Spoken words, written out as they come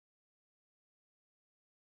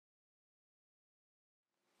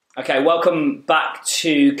Okay, welcome back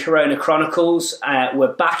to Corona Chronicles.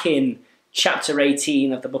 We're back in chapter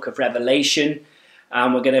 18 of the book of Revelation,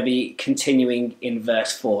 and we're going to be continuing in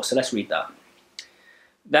verse 4. So let's read that.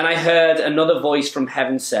 Then I heard another voice from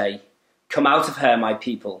heaven say, "Come out of her, my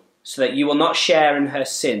people, so that you will not share in her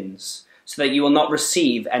sins, so that you will not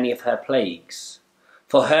receive any of her plagues.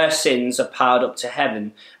 For her sins are piled up to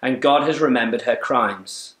heaven, and God has remembered her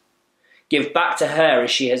crimes. Give back to her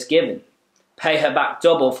as she has given. Pay her back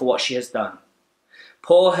double for what she has done.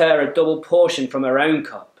 Pour her a double portion from her own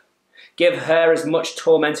cup. Give her as much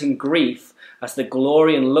torment and grief as the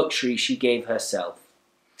glory and luxury she gave herself.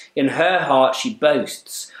 In her heart she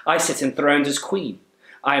boasts, I sit enthroned as queen.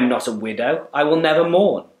 I am not a widow, I will never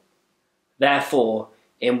mourn. Therefore,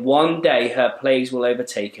 in one day her plagues will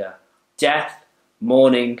overtake her, death,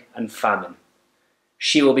 mourning, and famine.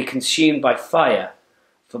 She will be consumed by fire,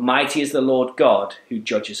 for mighty is the Lord God who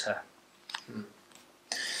judges her."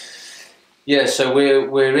 Yeah, so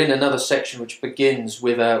we're in another section which begins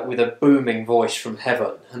with a booming voice from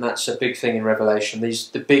heaven, and that's a big thing in Revelation.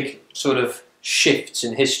 The big sort of shifts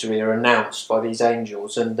in history are announced by these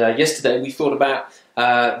angels. And yesterday we thought about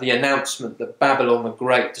the announcement that Babylon the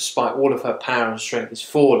Great, despite all of her power and strength, is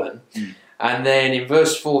fallen. And then in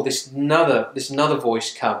verse 4, this another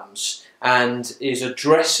voice comes and is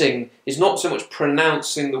not so much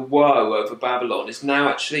pronouncing the woe over Babylon, is now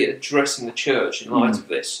actually addressing the church in light of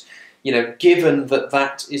this. You know, given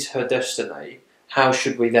that is her destiny, how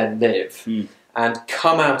should we then live? And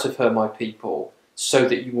come out of her, my people, so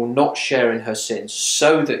that you will not share in her sins,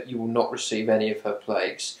 so that you will not receive any of her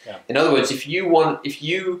plagues. Yeah. In other words, if you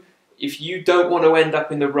don't want to end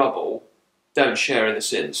up in the rubble, don't share in the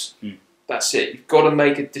sins. That's it. You've got to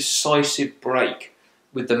make a decisive break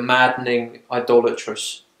with the maddening,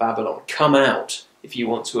 idolatrous Babylon. Come out if you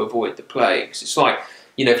want to avoid the plagues. It's like,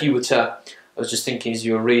 you know, if you were to... I was just thinking as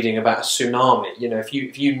you were reading about a tsunami, you know, if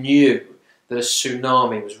you knew that a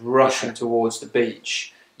tsunami was rushing towards the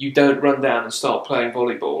beach, you don't run down and start playing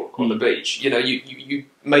volleyball on the beach. You know, you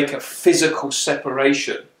make a physical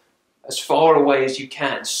separation as far away as you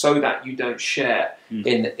can so that you don't share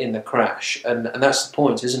in the crash. And that's the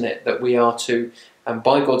point, isn't it? That we are to, and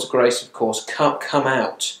by God's grace, of course, come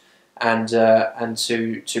out and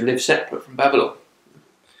to live separate from Babylon.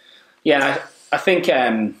 Yeah, I think...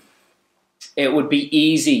 it would be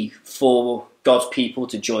easy for God's people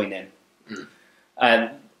to join in.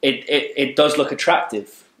 It does look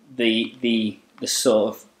attractive, the sort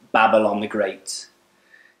of Babylon the Great,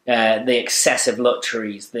 the excessive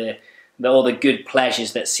luxuries, all the good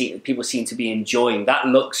pleasures that people seem to be enjoying. That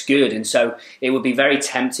looks good, and so it would be very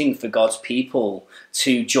tempting for God's people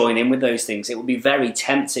to join in with those things. It would be very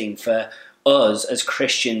tempting for us as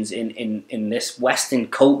Christians in this Western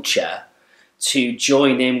culture to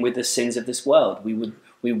join in with the sins of this world.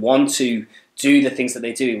 We want to do the things that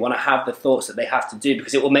they do. We want to have the thoughts that they have to do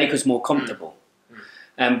because it will make us more comfortable.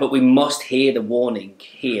 But we must hear the warning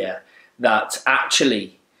here that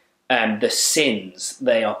actually the sins,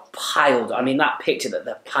 they are piled. I mean, that picture that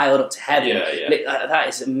they're piled up to heaven, that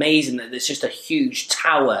is amazing. That there's just a huge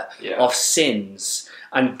tower of sins.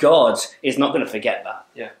 And God is not going to forget that.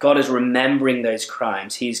 Yeah. God is remembering those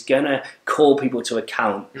crimes. He's going to call people to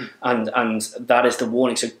account. And that is the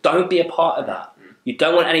warning. So don't be a part of that. You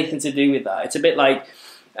don't want anything to do with that. It's a bit like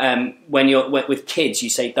when you're with kids, you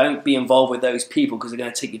say, don't be involved with those people because they're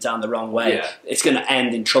going to take you down the wrong way. Yeah. It's going to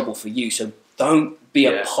end in trouble for you. So don't be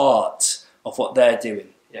a part of what they're doing.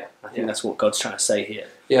 Yeah, I think that's what God's trying to say here.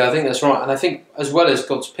 Yeah, I think that's right. And I think as well as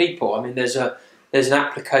God's people, I mean, there's an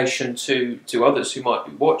application to others who might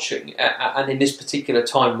be watching, and in this particular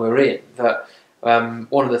time we're in, that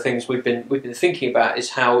one of the things we've been thinking about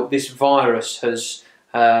is how this virus has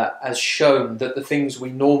shown that the things we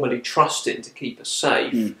normally trust in to keep us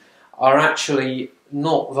safe are actually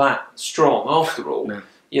not that strong after all. No.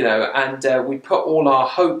 You know, and we put all our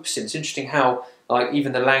hopes in. It's interesting how, like,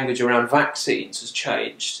 even the language around vaccines has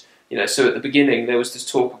changed. You know, so at the beginning there was this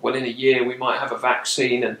talk of, well, in a year we might have a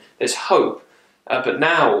vaccine, and there's hope. But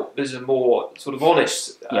now there's a more sort of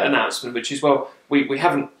honest announcement, which is, well, we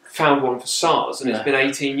haven't found one for SARS, and it's been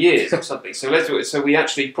 18 years or something. So we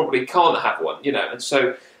actually probably can't have one, you know. And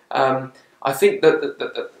so I think that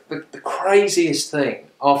the craziest thing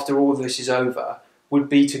after all this is over would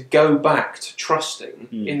be to go back to trusting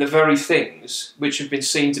in the very things which have been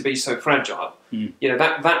seen to be so fragile. You know,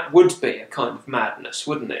 that would be a kind of madness,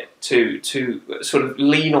 wouldn't it? To sort of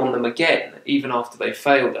lean on them again, even after they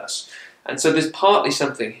failed us. And so there's partly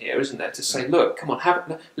something here, isn't there, to say, look, come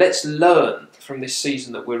on, let's learn from this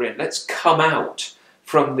season that we're in. Let's come out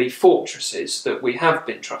from the fortresses that we have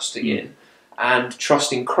been trusting in and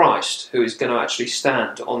trusting Christ, who is going to actually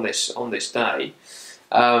stand on this day.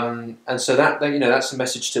 And so that's a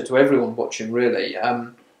message to everyone watching, really.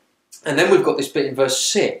 And then we've got this bit in verse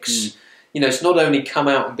 6. It's not only come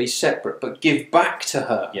out and be separate, but give back to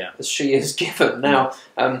her as she is given. Now,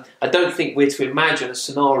 I don't think we're to imagine a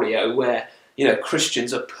scenario where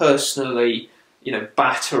Christians are personally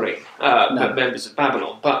battering members of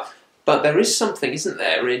Babylon, but there is something, isn't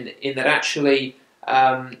there, in that actually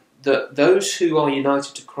that those who are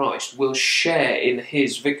united to Christ will share in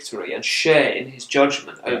his victory and share in his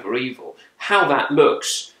judgment over evil. How that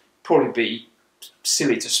looks, probably be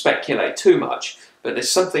silly to speculate too much, but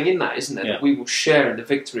there's something in that, isn't there, that we will share in the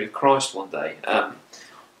victory of Christ one day.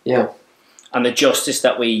 And the justice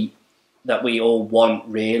that we all want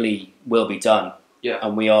really will be done.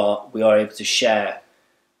 And we are able to share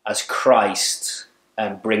as Christ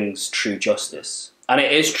brings true justice. And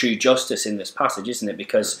it is true justice in this passage, isn't it?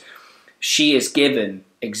 Because she is given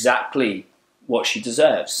exactly what she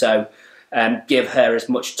deserves. So give her as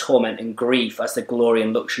much torment and grief as the glory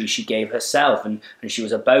and luxury she gave herself. And she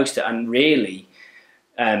was a boaster. And really,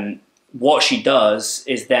 what she does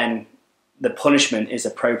is then the punishment is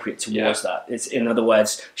appropriate towards that. It's, in other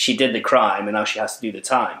words, she did the crime and now she has to do the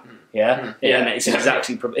time. And it's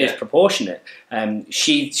exactly it's proportionate.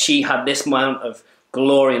 She had this amount of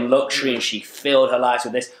glory and luxury, and she filled her life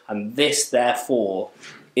with this, and this therefore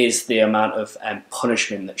is the amount of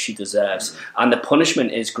punishment that she deserves, and the punishment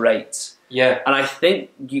is great. And I think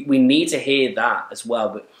we need to hear that as well.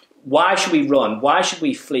 But why should we run? Why should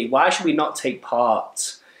we flee? Why should we not take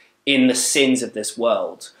part in the sins of this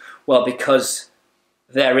world? Well, because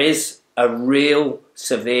there is a real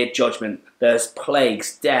severe judgment. There's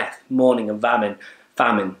plagues, death, mourning, and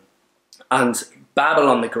famine. And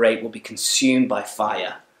Babylon the Great will be consumed by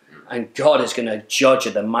fire. And God is going to judge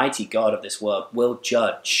her. The mighty God of this world will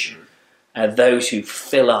judge those who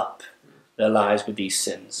fill up their lives with these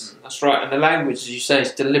sins. That's right. And the language, as you say,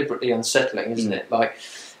 is deliberately unsettling, isn't it?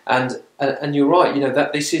 And you're right,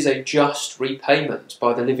 that this is a just repayment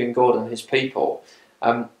by the living God and his people.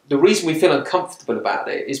 The reason we feel uncomfortable about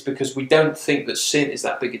it is because we don't think that sin is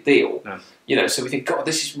that big a deal. So we think, God,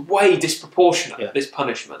 this is way disproportionate, this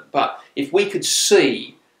punishment. But if we could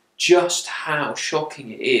see just how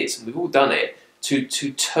shocking it is, and we've all done it,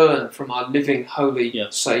 to turn from our living, holy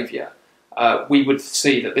Saviour, we would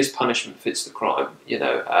see that this punishment fits the crime,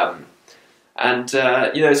 And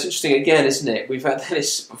it's interesting again, isn't it? We've had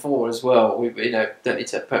this before as well. We don't need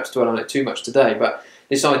to perhaps dwell on it too much today, but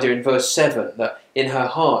this idea in verse 7 that in her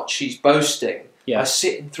heart she's boasting, I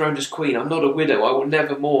sit enthroned as queen, I'm not a widow, I will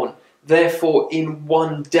never mourn, therefore in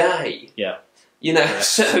one day.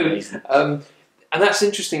 And that's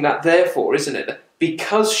interesting, that therefore, isn't it?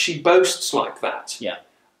 Because she boasts like that,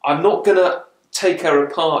 I'm not going to take her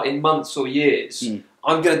apart in months or years.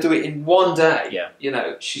 I'm going to do it in one day.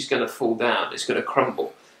 She's going to fall down, it's going to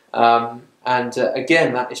crumble.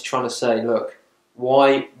 Again, that is trying to say, look,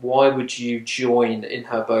 why would you join in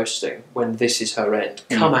her boasting when this is her end?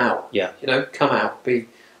 Come out. Come out.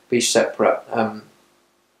 Be separate.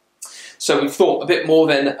 So we've thought a bit more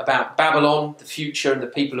then about Babylon, the future, and the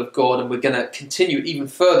people of God, and we're going to continue even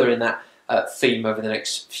further in that theme over the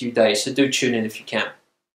next few days. So do tune in if you can.